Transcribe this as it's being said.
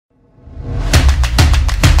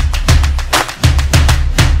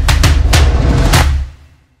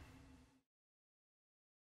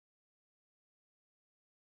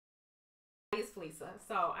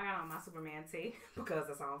So I got on my Superman tee because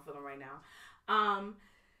that's how I'm feeling right now.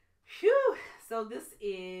 Phew. So this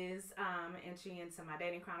is entry into my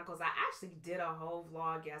dating chronicles. I actually did a whole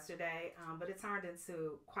vlog yesterday, but it turned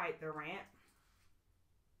into quite the rant.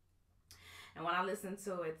 And when I listened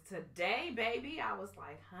to it today, baby, I was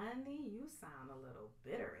like, honey, you sound a little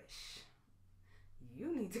bitterish.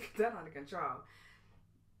 You need to get that under control.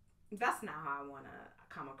 That's not how I want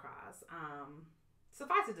to come across.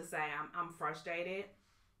 Suffice it to say, I'm frustrated.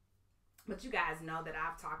 But you guys know that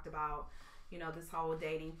I've talked about, this whole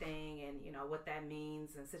dating thing and, what that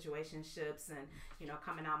means and situationships and,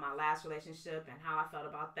 coming out my last relationship and how I felt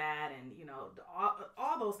about that and,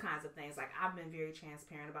 all those kinds of things. Like, I've been very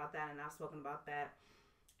transparent about that and I've spoken about that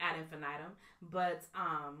ad infinitum. But,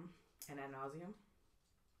 and ad nauseum.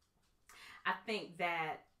 I think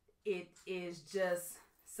that it is just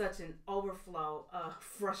such an overflow of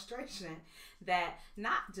frustration that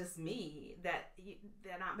not just me that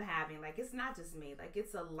I'm having. Like, it's not just me. Like,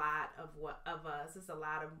 it's a lot of us. It's a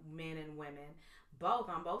lot of men and women, both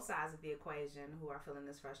on both sides of the equation, who are feeling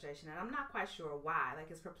this frustration. And I'm not quite sure why. Like,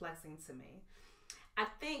 it's perplexing to me. I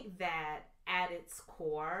think that at its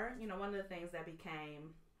core, one of the things that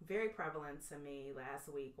became very prevalent to me last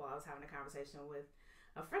week while I was having a conversation with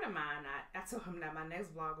a friend of mine, I told him that my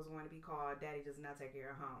next vlog was going to be called Daddy Does Not Take Care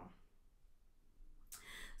of Home.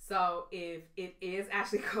 So if it is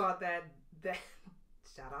actually called that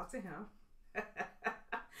shout out to him.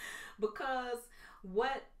 Because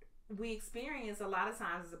what we experience a lot of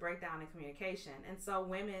times is a breakdown in communication. And so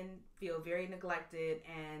women feel very neglected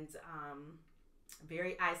and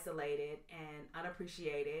very isolated and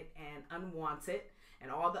unappreciated and unwanted and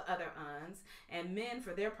all the other uns. And men,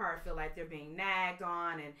 for their part, feel like they're being nagged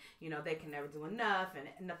on and, they can never do enough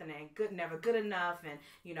and nothing ain't good, never good enough. And,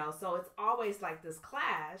 so it's always like this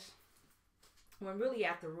clash when really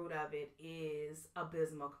at the root of it is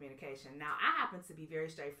abysmal communication. Now, I happen to be very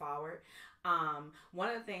straightforward. One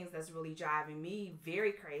of the things that's really driving me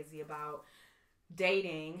very crazy about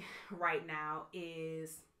dating right now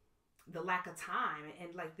is the lack of time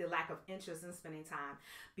and like the lack of interest in spending time.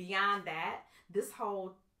 Beyond that, this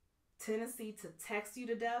whole tendency to text you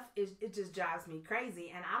to death, it just drives me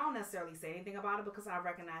crazy. And I don't necessarily say anything about it because I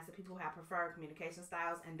recognize that people have preferred communication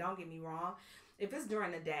styles. And don't get me wrong, if it's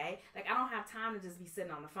during the day, like, I don't have time to just be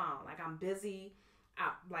sitting on the phone. Like, I'm busy.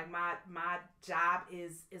 Like my job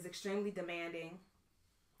is extremely demanding,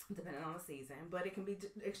 depending on the season, but it can be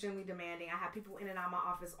extremely demanding. I have people in and out of my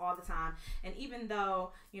office all the time. And even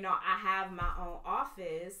though, I have my own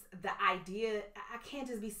office, the idea, I can't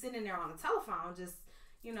just be sitting there on the telephone, just,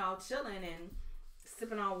 chilling and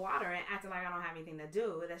sipping on water and acting like I don't have anything to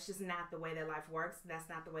do. That's just not the way that life works. That's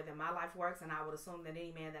not the way that my life works. And I would assume that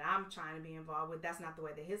any man that I'm trying to be involved with, that's not the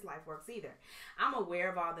way that his life works either. I'm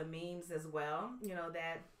aware of all the memes as well,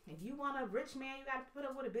 that if you want a rich man, you got to put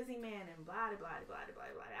up with a busy man and blah, blah, blah, blah, blah,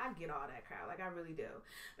 blah. I get all that crap. Like, I really do.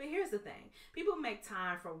 But here's the thing. People make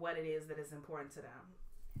time for what it is that is important to them.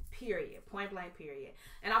 Period. Point blank, period.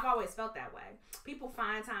 And I've always felt that way. People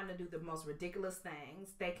find time to do the most ridiculous things.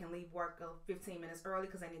 They can leave work 15 minutes early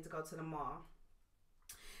because they need to go to the mall.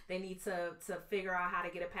 They need to figure out how to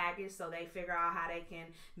get a package, so they figure out how they can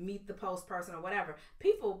meet the post person or whatever.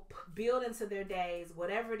 People build into their days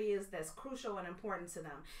whatever it is that's crucial and important to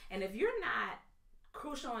them. And if you're not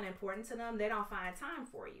crucial and important to them, they don't find time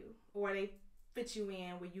for you, or they fit you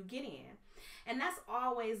in where you get in. And that's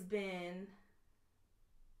always been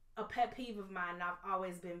a pet peeve of mine, and I've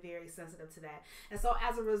always been very sensitive to that. And so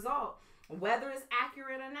as a result, whether it's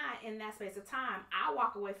accurate or not in that space of time, I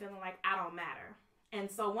walk away feeling like I don't matter.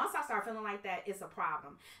 And so once I start feeling like that, it's a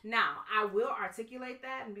problem. Now, I will articulate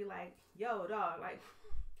that and be like, yo, dog, like,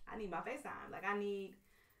 I need my FaceTime. Like, I need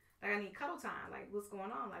cuddle time. Like, what's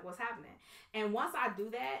going on? Like, what's happening? And once I do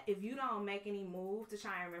that, if you don't make any move to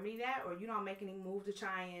try and remedy that, or you don't make any move to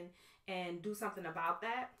try and do something about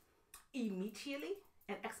that immediately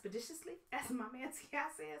and expeditiously, as my man T.I.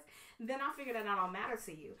 says, then I figure that I don't matter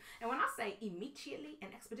to you. And when I say immediately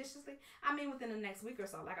and expeditiously, I mean within the next week or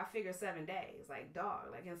so. Like, I figure 7 days. Like,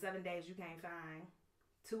 dog, like, in 7 days you can't find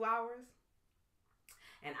 2 hours,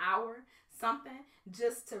 an hour, something,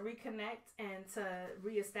 just to reconnect and to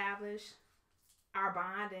reestablish our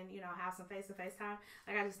bond and, have some face-to-face time.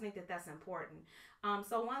 Like, I just think that that's important.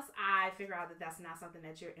 So once I figure out that that's not something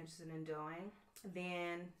that you're interested in doing,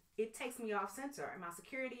 then it takes me off center. My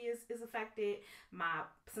security is affected. My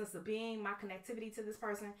sense of being, my connectivity to this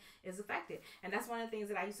person is affected. And that's one of the things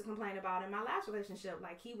that I used to complain about in my last relationship.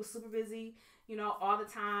 Like, he was super busy, all the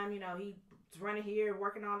time. He was running here,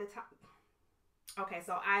 working all the time. Okay,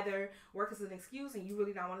 so either work is an excuse and you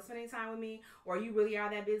really don't want to spend any time with me, or you really are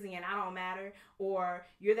that busy and I don't matter, or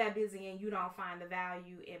you're that busy and you don't find the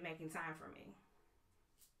value in making time for me.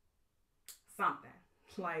 Something.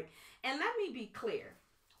 Like, and let me be clear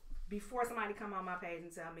before somebody come on my page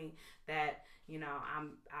and tell me that,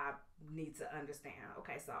 I need to understand.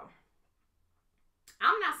 Okay, so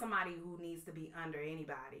I'm not somebody who needs to be under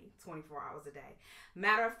anybody 24 hours a day.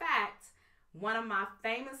 Matter of fact, one of my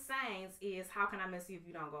famous sayings is, how can I miss you if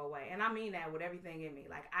you don't go away? And I mean that with everything in me.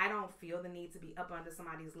 Like, I don't feel the need to be up under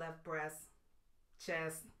somebody's left breast,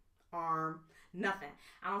 chest, arm, nothing.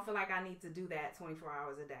 I don't feel like I need to do that 24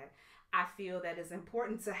 hours a day. I feel that it's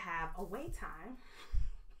important to have away time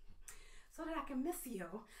so that I can miss you,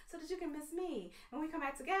 so that you can miss me. And when we come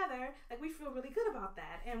back together, like, we feel really good about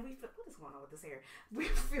that. And we feel, what is going on with this hair? We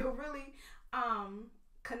feel really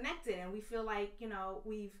connected, and we feel like,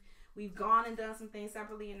 we've gone and done some things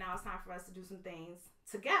separately, and now it's time for us to do some things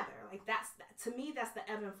together. Like, to me, that's the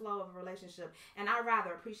ebb and flow of a relationship, and I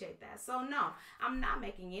rather appreciate that. So no, I'm not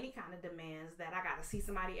making any kind of demands that I gotta see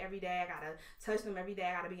somebody every day, I gotta touch them every day,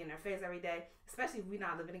 I gotta be in their face every day, especially if we're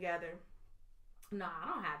not living together. No, I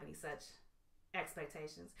don't have any such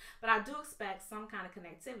expectations, but I do expect some kind of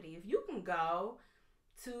connectivity. If you can go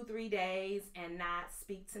 2-3 days and not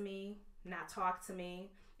speak to me, not talk to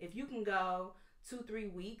me, if you can go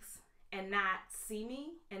 2-3 weeks and not see me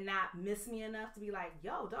and not miss me enough to be like,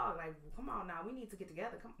 yo, dog, like, come on now, we need to get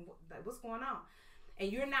together. Come, like, what's going on?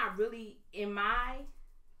 And you're not really in my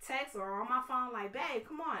text or on my phone, like, babe,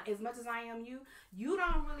 come on. As much as I am you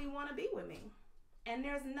don't really want to be with me. And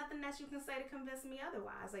there's nothing that you can say to convince me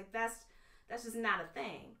otherwise. Like, that's just not a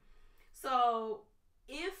thing. So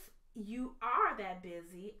if you are that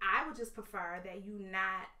busy, I would just prefer that you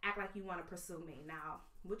not act like you want to pursue me. Now,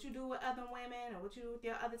 what you do with other women or what you do with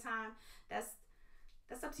your other time, that's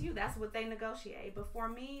up to you. That's what they negotiate. But for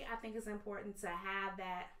me, I think it's important to have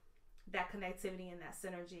that connectivity and that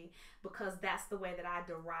synergy, because that's the way that I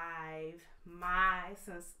derive my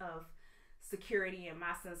sense of security and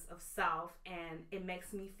my sense of self, and it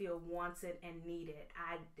makes me feel wanted and needed.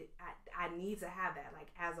 I need to have that.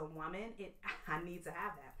 Like, as a woman, I need to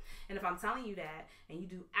have that. And if I'm telling you that and you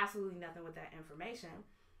do absolutely nothing with that information,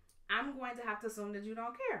 I'm going to have to assume that you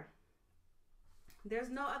don't care. There's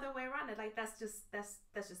no other way around it. Like, that's just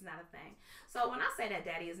not a thing. So when I say that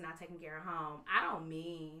daddy is not taking care of home, I don't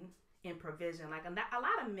mean in provision. Like, a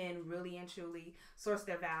lot of men really and truly source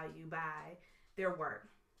their value by their work.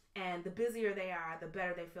 And the busier they are, the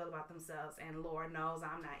better they feel about themselves. And Lord knows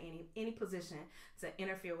I'm not any position to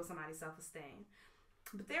interfere with somebody's self-esteem.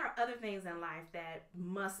 But there are other things in life that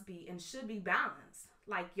must be and should be balanced.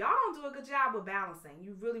 Like, y'all don't do a good job with balancing.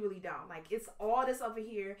 You really, really don't. Like, it's all this over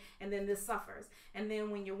here, and then this suffers. And then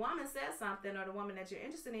when your woman says something, or the woman that you're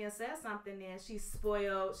interested in says something, then she's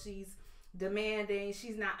spoiled, she's demanding,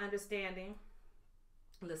 she's not understanding.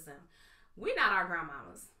 Listen, we're not our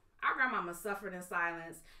grandmamas. Our grandmama suffered in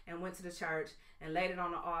silence and went to the church and laid it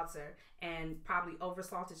on the altar and probably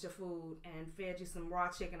oversalted your food and fed you some raw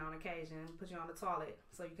chicken on occasion, put you on the toilet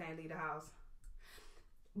so you can't leave the house.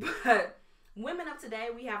 But women of today,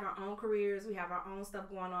 we have our own careers, we have our own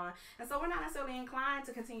stuff going on, and so we're not necessarily inclined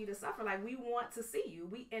to continue to suffer. Like, we want to see you.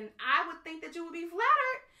 And I would think that you would be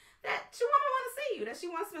flattered that your woman want to see you, that she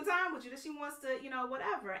wants to spend time with you, that she wants to,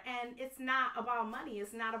 whatever. And it's not about money.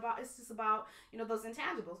 It's just about, those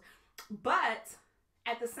intangibles. But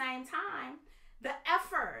at the same time, the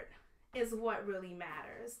effort is what really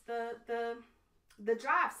matters. The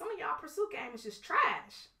drive. Some of y'all pursuit game is just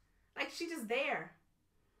trash. Like, she just there.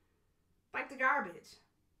 Like the garbage.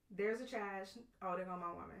 There's the trash. Oh, there go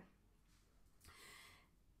my woman.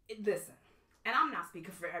 Listen. And I'm not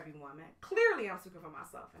speaking for every woman. Clearly, I'm speaking for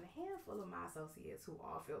myself and a handful of my associates who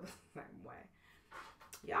all feel the same way.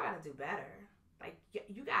 Y'all gotta do better. Like,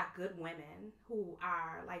 you got good women who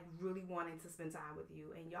are, like, really wanting to spend time with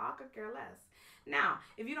you, and y'all could care less. Now,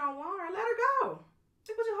 if you don't want her, let her go.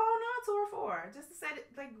 That's what you're holding on to her for. Just to say,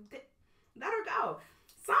 let her go.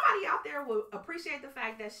 Somebody out there will appreciate the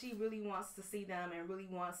fact that she really wants to see them and really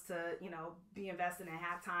wants to, be invested and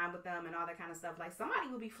have time with them and all that kind of stuff. Like, somebody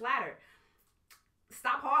will be flattered.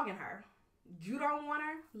 Stop hogging her. You don't want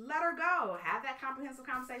her? Let her go. Have that comprehensive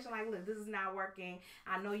conversation. Like, look, this is not working.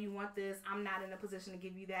 I know you want this. I'm not in a position to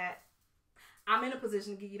give you that. I'm in a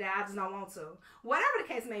position to give you that. I just don't want to. Whatever the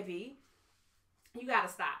case may be, you got to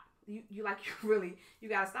stop. You got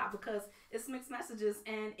to stop, because it's mixed messages,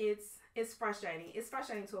 and it's frustrating. It's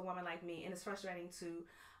frustrating to a woman like me, and it's frustrating to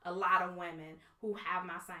a lot of women who have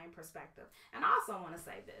my same perspective. And I also want to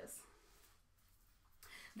say this.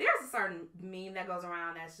 There's a certain meme that goes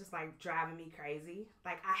around that's just like driving me crazy.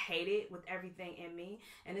 Like I hate it with everything in me.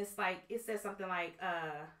 And it's like, it says something like,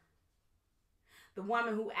 the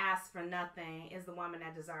woman who asks for nothing is the woman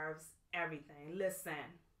that deserves everything. Listen,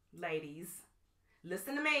 ladies,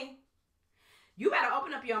 listen to me. You better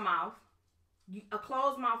open up your mouth. A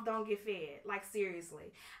closed mouth don't get fed. Like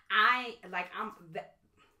seriously,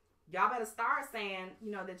 y'all better start saying,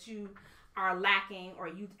 that you are lacking, or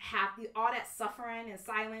you have all that suffering and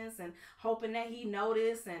silence and hoping that he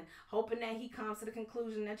notice and hoping that he comes to the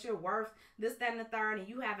conclusion that you're worth this, that, and the third, and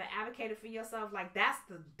you haven't advocated for yourself. Like that's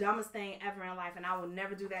the dumbest thing ever in life, and I will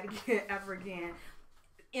never do that again, ever again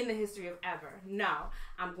in the history of ever. No,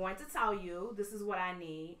 I'm going to tell you, this is what I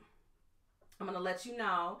need. I'm going to let you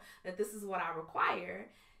know that this is what I require.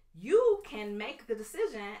 You can make the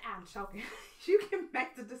decision. I'm choking. You can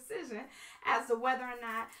make the decision as to whether or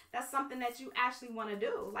not that's something that you actually want to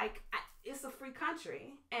do. Like, it's a free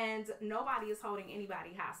country and nobody is holding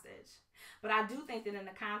anybody hostage. But I do think that in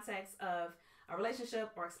the context of a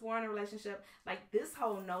relationship or exploring a relationship, like this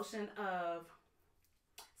whole notion of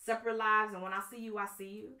separate lives and when I see you,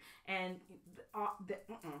 and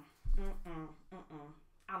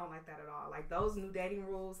I don't like that at all. Like those new dating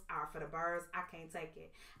rules are for the birds. I can't take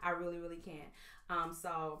it. I really, really can't.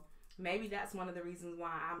 So maybe that's one of the reasons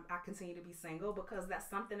why I continue to be single, because that's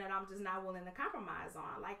something that I'm just not willing to compromise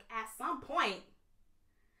on. Like at some point,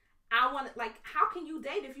 I want to, like, how can you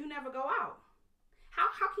date if you never go out? How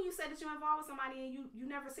can you say that you're involved with somebody and you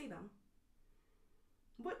never see them?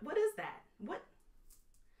 What is that? What?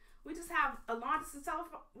 We just have a long distance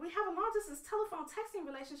telephone. We have a long distance telephone texting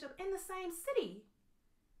relationship in the same city.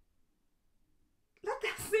 Let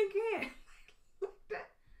that sink in. That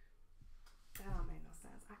don't make no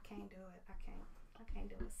sense. I can't do it. I can't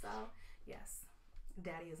do it. So, yes,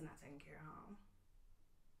 daddy is not taking care of home.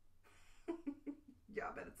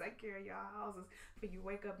 Y'all better take care of y'all houses before you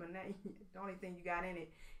wake up and that the only thing you got in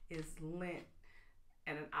it is lint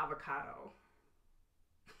and an avocado.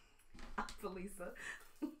 I'm Felisa.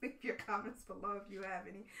 Leave your comments below if you have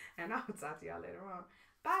any, and I will talk to y'all later on.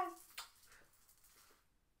 Bye.